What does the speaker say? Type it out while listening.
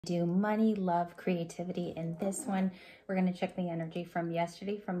Do money, love, creativity. In this one, we're going to check the energy from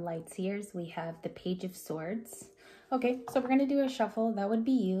yesterday from Light Seers. We have the Page of Swords. Okay, so we're going to do a shuffle. That would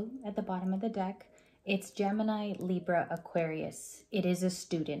be you at the bottom of the deck. It's Gemini, Libra, Aquarius. It is a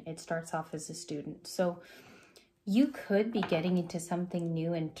student. It starts off as a student. So you could be getting into something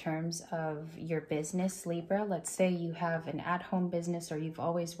new in terms of your business, Libra. Let's say you have an at-home business or you've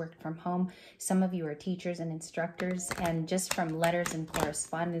always worked from home. Some of you are teachers and instructors, and just from letters and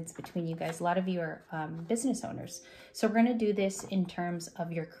correspondence between you guys, a lot of you are business owners. So we're going to do this in terms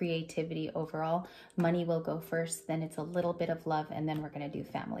of your creativity overall. Money will go first, then it's a little bit of love, and then we're going to do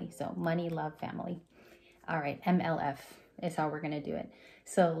family. So money, love, family. All right, MLF is how we're going to do it.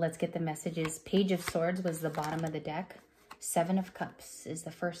 So let's get the messages. Page of Swords was the bottom of the deck. Seven of Cups is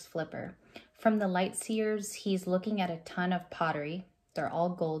the first flipper. From the Light Seers, he's looking at a ton of pottery. They're all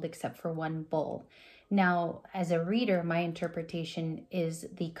gold except for one bowl. Now, as a reader, my interpretation is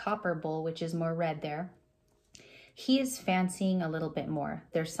the copper bowl, which is more red there. He is fancying a little bit more.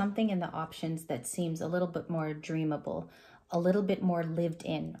 There's something in the options that seems a little bit more dreamable, a little bit more lived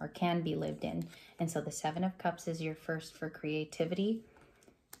in, or can be lived in. And so the Seven of Cups is your first for creativity.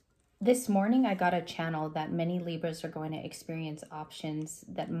 This morning, I got a channel that many Libras are going to experience options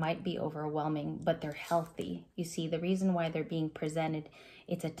that might be overwhelming, but they're healthy. You see, the reason why they're being presented,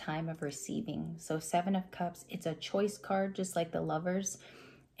 it's a time of receiving. So Seven of Cups, it's a choice card, just like the Lovers.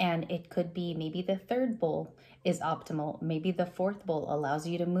 And it could be maybe the third bowl is optimal. Maybe the fourth bowl allows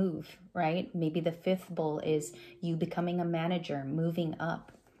you to move, right? Maybe the fifth bowl is you becoming a manager, moving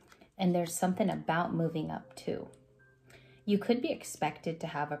up. And there's something about moving up too. You could be expected to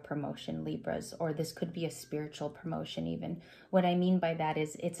have a promotion, Libras, or this could be a spiritual promotion even. What I mean by that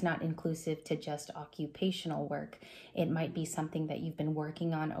is it's not inclusive to just occupational work. It might be something that you've been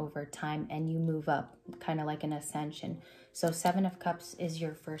working on over time and you move up, kind of like an ascension. So Seven of Cups is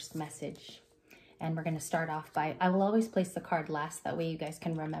your first message. And we're going to start off by, I will always place the card last, that way you guys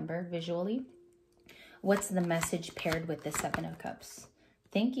can remember visually. What's the message paired with the Seven of Cups?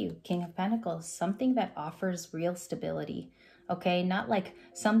 Thank you, King of Pentacles, something that offers real stability, okay? Not like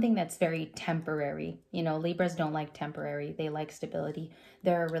something that's very temporary. You know, Libras don't like temporary. They like stability.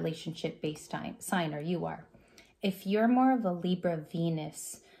 They're a relationship-based sign, or you are. If you're more of a Libra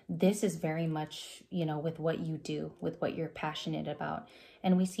Venus, this is very much, you know, with what you do, with what you're passionate about.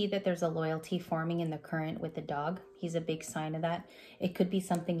 And we see that there's a loyalty forming in the current with the dog. He's a big sign of that. It could be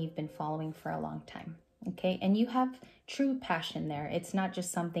something you've been following for a long time. Okay, and you have true passion there. It's not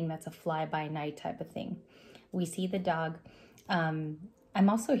just something that's a fly-by-night type of thing. We see the dog. I'm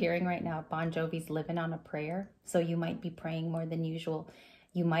also hearing right now Bon Jovi's Living on a Prayer. So you might be praying more than usual.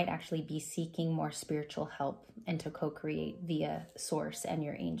 You might actually be seeking more spiritual help and to co-create via Source and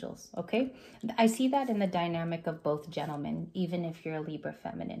your angels, okay? I see that in the dynamic of both gentlemen, even if you're a Libra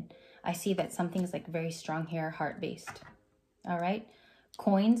feminine. I see that something's like very strong here, heart-based, all right?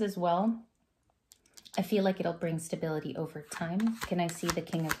 Coins as well. I feel like it'll bring stability over time. Can I see the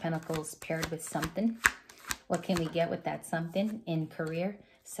King of Pentacles paired with something? What can we get with that something in career?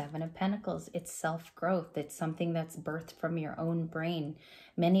 Seven of Pentacles. It's self-growth. It's something that's birthed from your own brain.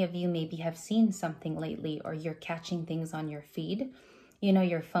 Many of you maybe have seen something lately, or you're catching things on your feed. You know,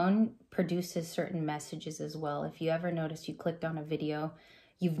 your phone produces certain messages as well. If you ever notice you clicked on a video,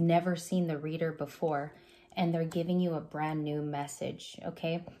 you've never seen the reader before, and they're giving you a brand new message,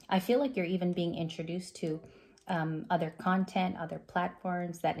 okay? I feel like you're even being introduced to other content, other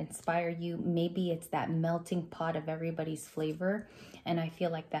platforms that inspire you. Maybe it's that melting pot of everybody's flavor, and I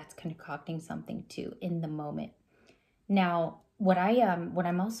feel like that's concocting something too in the moment. Now, what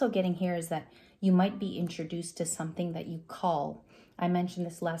I'm also getting here is that you might be introduced to something that you call. I mentioned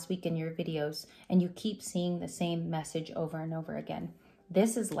this last week in your videos, and you keep seeing the same message over and over again.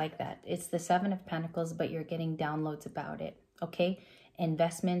 This is like that. It's the Seven of Pentacles, but you're getting downloads about it, okay?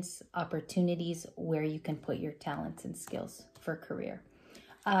 Investments, opportunities where you can put your talents and skills for career.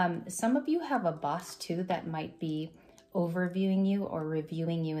 Some of you have a boss too that might be overviewing you or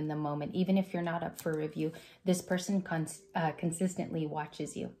reviewing you in the moment. Even if you're not up for review, this person consistently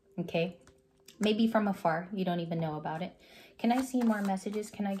watches you, okay? Maybe from afar, you don't even know about it. Can I see more messages?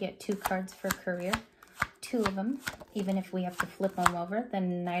 Can I get 2 cards for career? 2 of them, even if we have to flip them over. The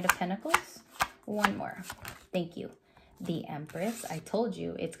Knight of Pentacles. 1 more. Thank you. The Empress. I told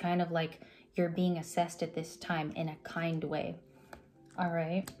you, it's kind of like you're being assessed at this time in a kind way. All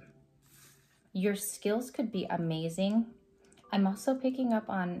right. Your skills could be amazing. I'm also picking up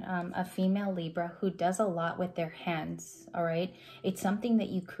on a female Libra who does a lot with their hands, all right? It's something that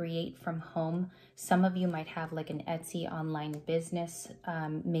you create from home. Some of you might have like an Etsy online business.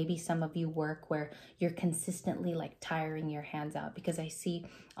 Maybe some of you work where you're consistently like tiring your hands out, because I see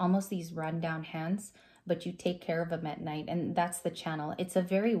almost these rundown hands, but you take care of them at night, and that's the channel. It's a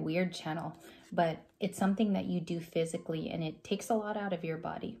very weird channel, but it's something that you do physically, and it takes a lot out of your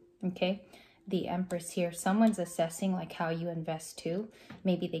body, okay? The Empress here, someone's assessing like how you invest too.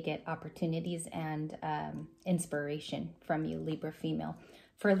 Maybe they get opportunities and inspiration from you, Libra female.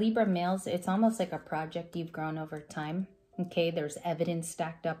 For Libra males, it's almost like a project you've grown over time. Okay, there's evidence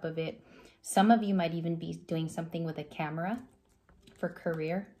stacked up of it. Some of you might even be doing something with a camera for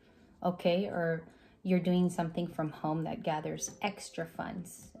career, okay, or you're doing something from home that gathers extra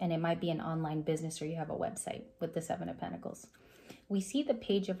funds, and it might be an online business or you have a website with the Seven of Pentacles. We see the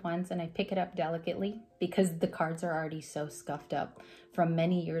Page of Wands, and I pick it up delicately because the cards are already so scuffed up from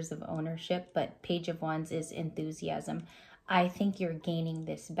many years of ownership, but Page of Wands is enthusiasm. I think you're gaining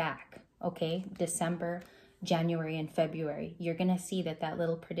this back, okay? December, January, and February. You're going to see that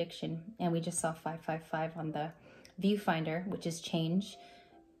little prediction, and we just saw 555 on the viewfinder, which is change.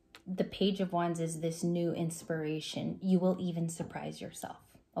 The Page of Wands is this new inspiration. You will even surprise yourself,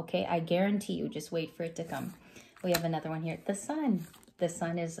 okay? I guarantee you, just wait for it to come. We have another one here, the Sun. The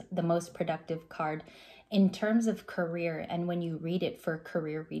Sun is the most productive card in terms of career. And when you read it for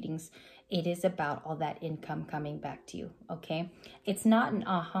career readings, it is about all that income coming back to you, okay? It's not an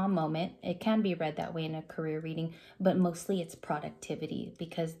aha moment. It can be read that way in a career reading, but mostly it's productivity,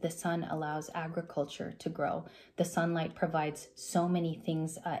 because the Sun allows agriculture to grow. The sunlight provides so many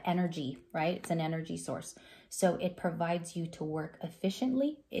things, energy, right? It's an energy source. So it provides you to work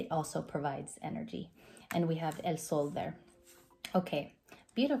efficiently. It also provides energy. And we have El Sol there. Okay,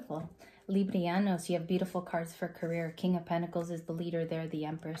 beautiful. Librianos, you have beautiful cards for career. King of Pentacles is the leader there, the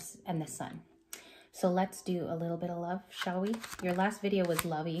Empress, and the Sun. So let's do a little bit of love, shall we? Your last video was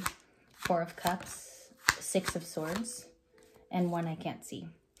lovey. 4 of Cups, 6 of Swords, and one I can't see.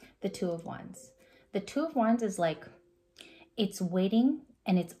 The 2 of Wands. The 2 of Wands is like, it's waiting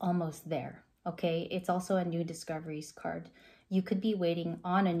and it's almost there, okay? It's also a new discoveries card. You could be waiting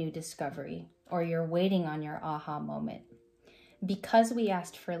on a new discovery, or you're waiting on your aha moment. Because we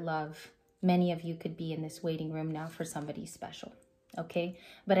asked for love, many of you could be in this waiting room now for somebody special, okay?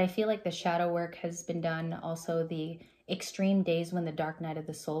 But I feel like the shadow work has been done. Also, the extreme days when the dark night of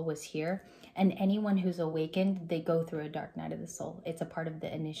the soul was here. And anyone who's awakened, they go through a dark night of the soul. It's a part of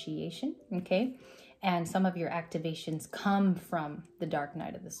the initiation, okay? And some of your activations come from the dark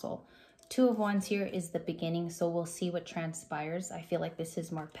night of the soul. 2 of Wands here is the beginning, so we'll see what transpires. I feel like this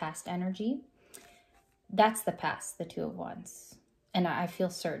is more past energy. That's the past, the 2 of Wands. And I feel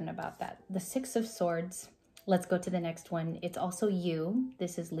certain about that. The 6 of Swords, let's go to the next one. It's also you.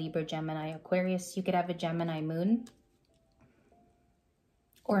 This is Libra, Gemini, Aquarius. You could have a Gemini moon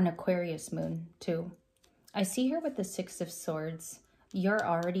or an Aquarius moon too. I see here with the 6 of Swords, you're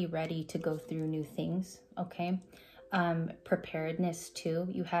already ready to go through new things, okay? Preparedness too.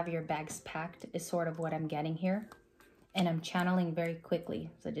 You have your bags packed is sort of what I'm getting here. And I'm channeling very quickly.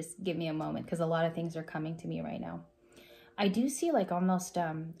 So just give me a moment, because a lot of things are coming to me right now. I do see like almost,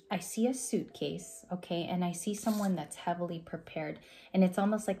 I see a suitcase, okay? And I see someone that's heavily prepared. And it's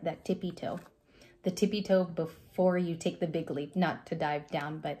almost like that tippy toe. The tippy toe before you take the big leap, not to dive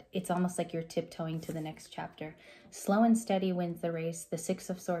down, but it's almost like you're tiptoeing to the next chapter. Slow and steady wins the race. The 6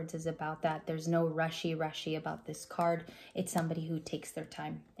 of Swords is about that. There's no rushy about this card. It's somebody who takes their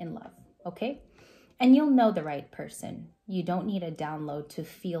time in love, okay? And you'll know the right person. You don't need a download to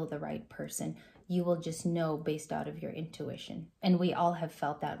feel the right person. You will just know based out of your intuition. And we all have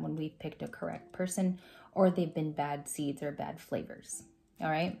felt that when we've picked a correct person, or they've been bad seeds or bad flavors,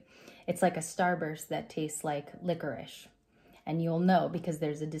 all right? It's like a Starburst that tastes like licorice. And you'll know because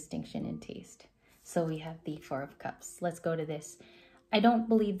there's a distinction in taste. So we have the 4 of Cups. Let's go to this. I don't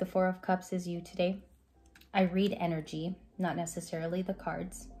believe the 4 of Cups is you today. I read energy, not necessarily the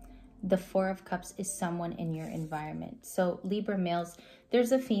cards. The 4 of Cups is someone in your environment. So Libra males,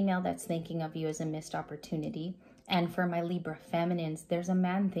 there's a female that's thinking of you as a missed opportunity. And for my Libra feminines, there's a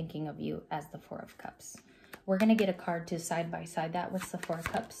man thinking of you as the 4 of Cups. We're going to get a card to side by side that with the 4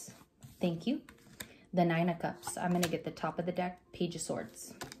 of Cups. Thank you. The 9 of Cups. I'm going to get the top of the deck, Page of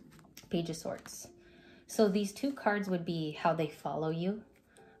Swords. Page of Swords. So these 2 cards would be how they follow you.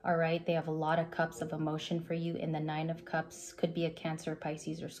 All right, they have a lot of cups of emotion for you. In the 9 of Cups, could be a Cancer,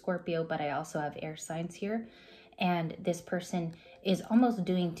 Pisces, or Scorpio, but I also have air signs here. And this person is almost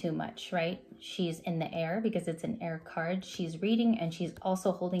doing too much, right? She's in the air because it's an air card. She's reading and she's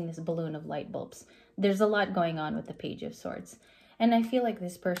also holding this balloon of light bulbs. There's a lot going on with the Page of Swords. And I feel like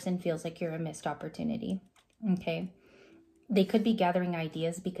this person feels like you're a missed opportunity, okay? They could be gathering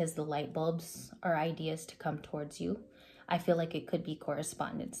ideas because the light bulbs are ideas to come towards you. I feel like it could be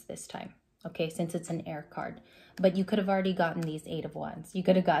correspondence this time, okay, since it's an air card. But you could have already gotten these 8 of Wands. You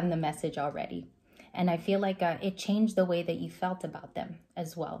could have gotten the message already. And I feel like it changed the way that you felt about them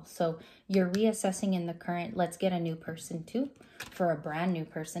as well. So you're reassessing in the current. Let's get a new person too. For a brand new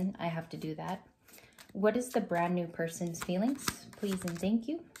person, I have to do that. What is the brand new person's feelings? Please and thank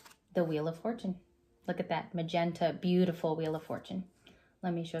you. The Wheel of Fortune. Look at that magenta, beautiful Wheel of Fortune.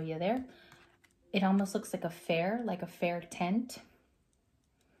 Let me show you there. It almost looks like a fair tent.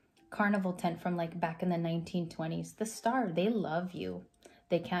 Carnival tent from like back in the 1920s. The Star, they love you.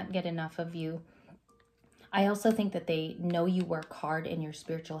 They can't get enough of you. I also think that they know you work hard in your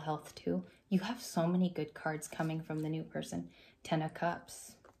spiritual health too. You have so many good cards coming from the new person. 10 of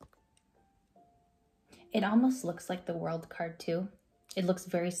Cups. It almost looks like the World card too. It looks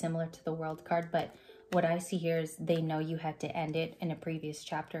very similar to the World card, but what I see here is they know you had to end it in a previous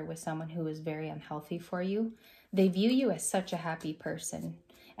chapter with someone who was very unhealthy for you. They view you as such a happy person.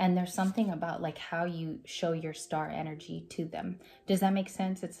 And there's something about like how you show your star energy to them. Does that make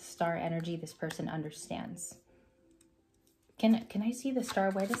sense? It's a star energy this person understands. Can I see the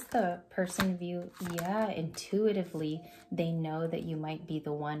star? Why does the person view? Yeah, intuitively, they know that you might be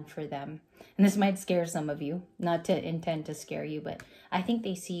the one for them. And this might scare some of you, not to intend to scare you, but I think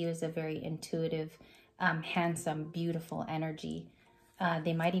they see you as a very intuitive, handsome, beautiful energy.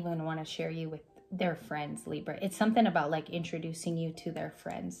 They might even want to share you with their friends, Libra. It's something about like introducing you to their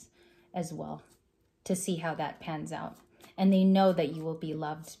friends as well to see how that pans out. And they know that you will be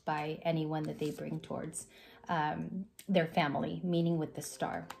loved by anyone that they bring towards their family, meaning with the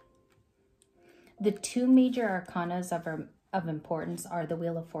Star. The 2 major arcanas of importance are the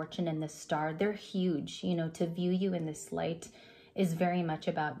Wheel of Fortune and the Star. They're huge. You know, to view you in this light is very much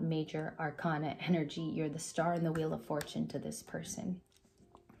about major arcana energy. You're the Star and the Wheel of Fortune to this person.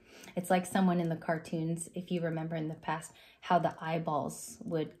 It's like someone in the cartoons, if you remember in the past, how the eyeballs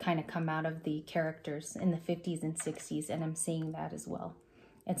would kind of come out of the characters in the 50s and 60s, and I'm seeing that as well.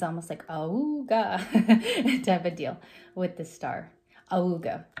 It's almost like auga type of deal with the Star.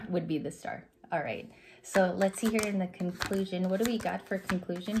 Auga would be the Star. All right, so let's see here in the conclusion. What do we got for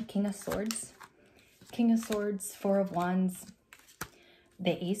conclusion? King of Swords. King of Swords, 4 of Wands.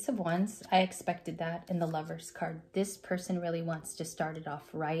 The Ace of Wands, I expected that in the Lover's card. This person really wants to start it off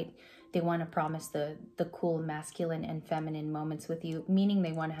right. They want to promise the cool masculine and feminine moments with you, meaning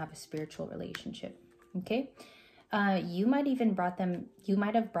they want to have a spiritual relationship, okay? You might have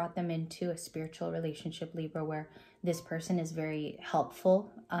brought them into a spiritual relationship, Libra, where this person is very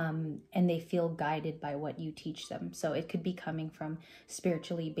helpful and they feel guided by what you teach them. So it could be coming from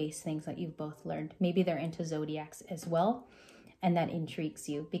spiritually based things that you've both learned. Maybe they're into zodiacs as well. And that intrigues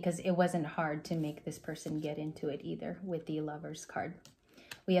you because it wasn't hard to make this person get into it either with the Lover's card.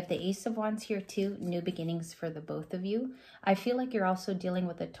 We have the Ace of Wands here too, new beginnings for the both of you. I feel like you're also dealing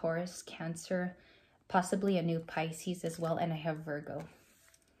with a Taurus, Cancer, possibly a new Pisces as well. And I have Virgo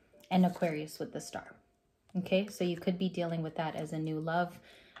and Aquarius with the Star. Okay, so you could be dealing with that as a new love.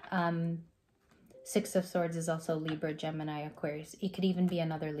 6 of Swords is also Libra, Gemini, Aquarius. It could even be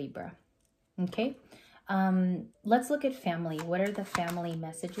another Libra. Okay. Let's look at family. What are the family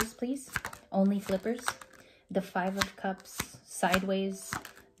messages, please? Only flippers. The 5 of Cups, sideways,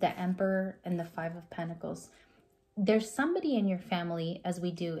 the Emperor, and the 5 of Pentacles. There's somebody in your family, as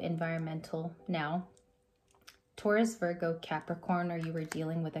we do environmental now. Taurus, Virgo, Capricorn, or you were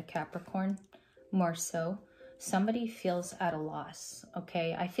dealing with a Capricorn more so. Somebody feels at a loss,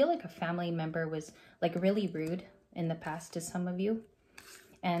 okay? I feel like a family member was like really rude in the past to some of you.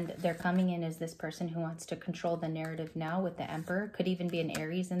 And they're coming in as this person who wants to control the narrative now with the Emperor. Could even be an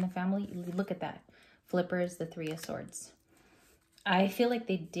Aries in the family. Look at that. Flipper is the 3 of Swords. I feel like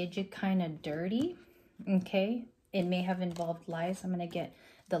they did you kind of dirty, okay? It may have involved lies. I'm going to get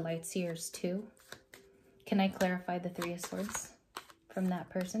the Light Seers too. Can I clarify the 3 of Swords from that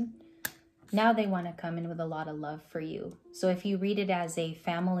person? Now they want to come in with a lot of love for you. So if you read it as a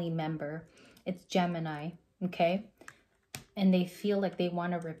family member, it's Gemini, okay? And they feel like they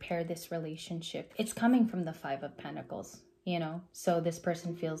want to repair this relationship. It's coming from the 5 of Pentacles, you know? So this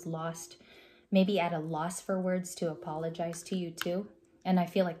person feels lost, maybe at a loss for words to apologize to you too. And I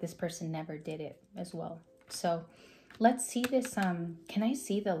feel like this person never did it as well. So let's see this. Can I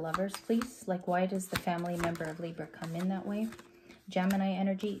see the Lovers, please? Like, why does the family member of Libra come in that way? Gemini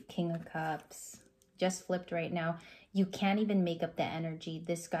energy, King of Cups. just flipped right now. You can't even make up the energy.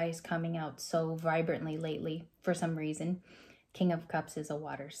 This guy is coming out so vibrantly lately for some reason. King of Cups is a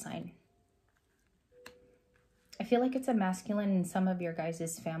water sign. I feel like it's a masculine in some of your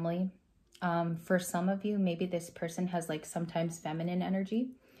guys' family. For some of you, maybe this person has like sometimes feminine energy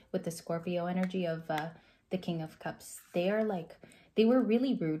with the Scorpio energy of the King of Cups. They were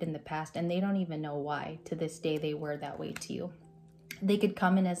really rude in the past and they don't even know why. To this day, they were that way to you. They could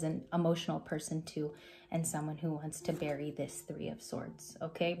come in as an emotional person too, and someone who wants to bury this Three of Swords,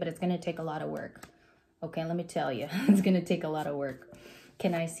 okay? But it's going to take a lot of work, okay? Let me tell you, it's going to take a lot of work.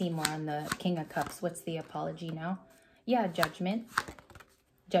 Can I see more on the King of Cups? What's the apology now? Yeah, Judgment.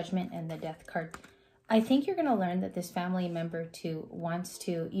 Judgment and the Death card. I think you're going to learn that this family member too wants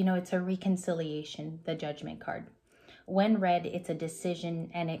to, you know, it's a reconciliation, the Judgment card. When read, it's a decision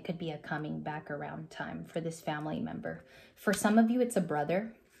and it could be a coming back around time for this family member. For some of you, it's a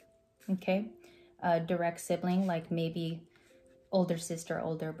brother, okay? A direct sibling, like maybe older sister,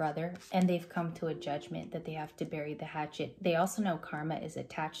 older brother, and they've come to a judgment that they have to bury the hatchet. They also know karma is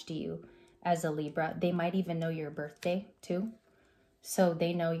attached to you as a Libra. They might even know your birthday too. So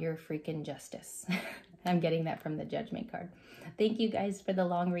they know your freaking justice. I'm getting that from the Judgment card. Thank you guys for the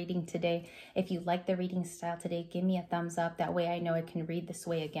long reading today. If you like the reading style today, give me a thumbs up. That way I know I can read this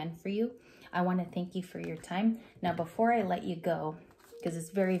way again for you. I want to thank you for your time. Now, before I let you go, because it's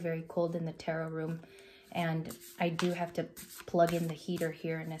very, very cold in the tarot room, and I do have to plug in the heater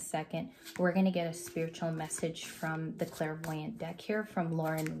here in a second, we're going to get a spiritual message from the clairvoyant deck here from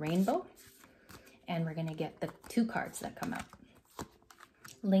Lauren Rainbow. And we're going to get the 2 cards that come out.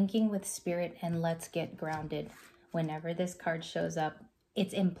 Linking with Spirit and Let's Get Grounded. Whenever this card shows up,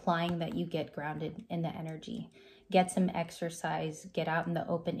 it's implying that you get grounded in the energy. Get some exercise, get out in the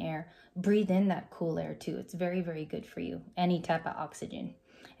open air, breathe in that cool air too. It's very, very good for you. Any type of oxygen.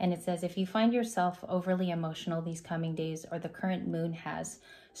 And it says, if you find yourself overly emotional these coming days, or the current moon has,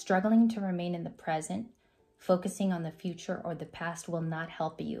 struggling to remain in the present, focusing on the future or the past will not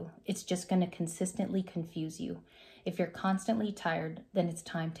help you. It's just going to consistently confuse you. If you're constantly tired, then it's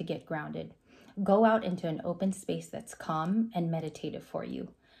time to get grounded. Go out into an open space that's calm and meditative for you.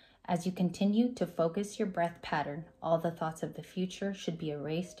 As you continue to focus your breath pattern, all the thoughts of the future should be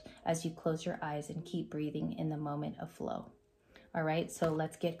erased as you close your eyes and keep breathing in the moment of flow. All right, so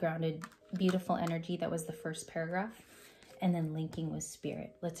let's get grounded. Beautiful energy. That was the first paragraph. And then linking with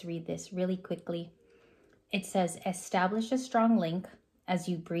Spirit. Let's read this really quickly. It says, establish a strong link as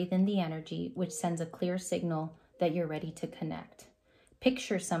you breathe in the energy, which sends a clear signal that you're ready to connect.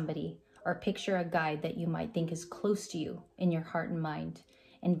 Picture somebody or picture a guide that you might think is close to you in your heart and mind.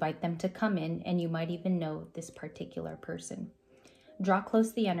 Invite them to come in, and you might even know this particular person. Draw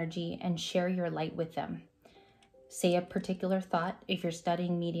close the energy and share your light with them. Say a particular thought. If you're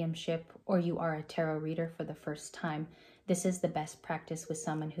studying mediumship or you are a tarot reader for the first time, this is the best practice with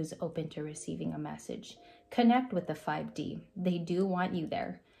someone who's open to receiving a message. Connect with the 5D. They do want you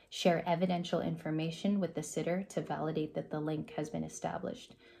there. Share evidential information with the sitter to validate that the link has been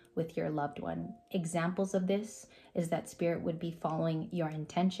established with your loved one. Examples of this is that Spirit would be following your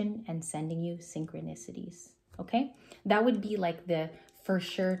intention and sending you synchronicities. Okay? That would be like the for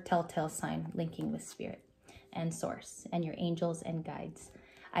sure telltale sign, linking with Spirit and Source and your angels and guides.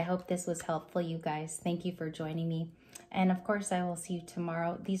 I hope this was helpful, you guys. Thank you for joining me. And of course, I will see you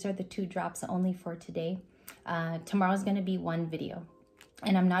tomorrow. These are the 2 drops only for today. Tomorrow's going to be 1 video.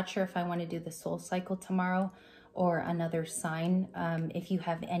 And I'm not sure if I want to do the soul cycle tomorrow or another sign. If you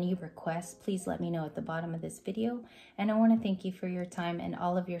have any requests, please let me know at the bottom of this video. And I want to thank you for your time and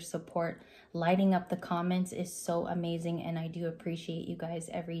all of your support. Lighting up the comments is so amazing, and I do appreciate you guys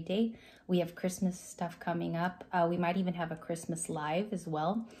every day. We have Christmas stuff coming up. We might even have a Christmas live as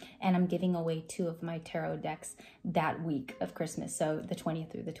well. And I'm giving away 2 of my tarot decks that week of Christmas, so the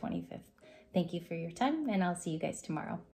 20th through the 25th. Thank you for your time, and I'll see you guys tomorrow.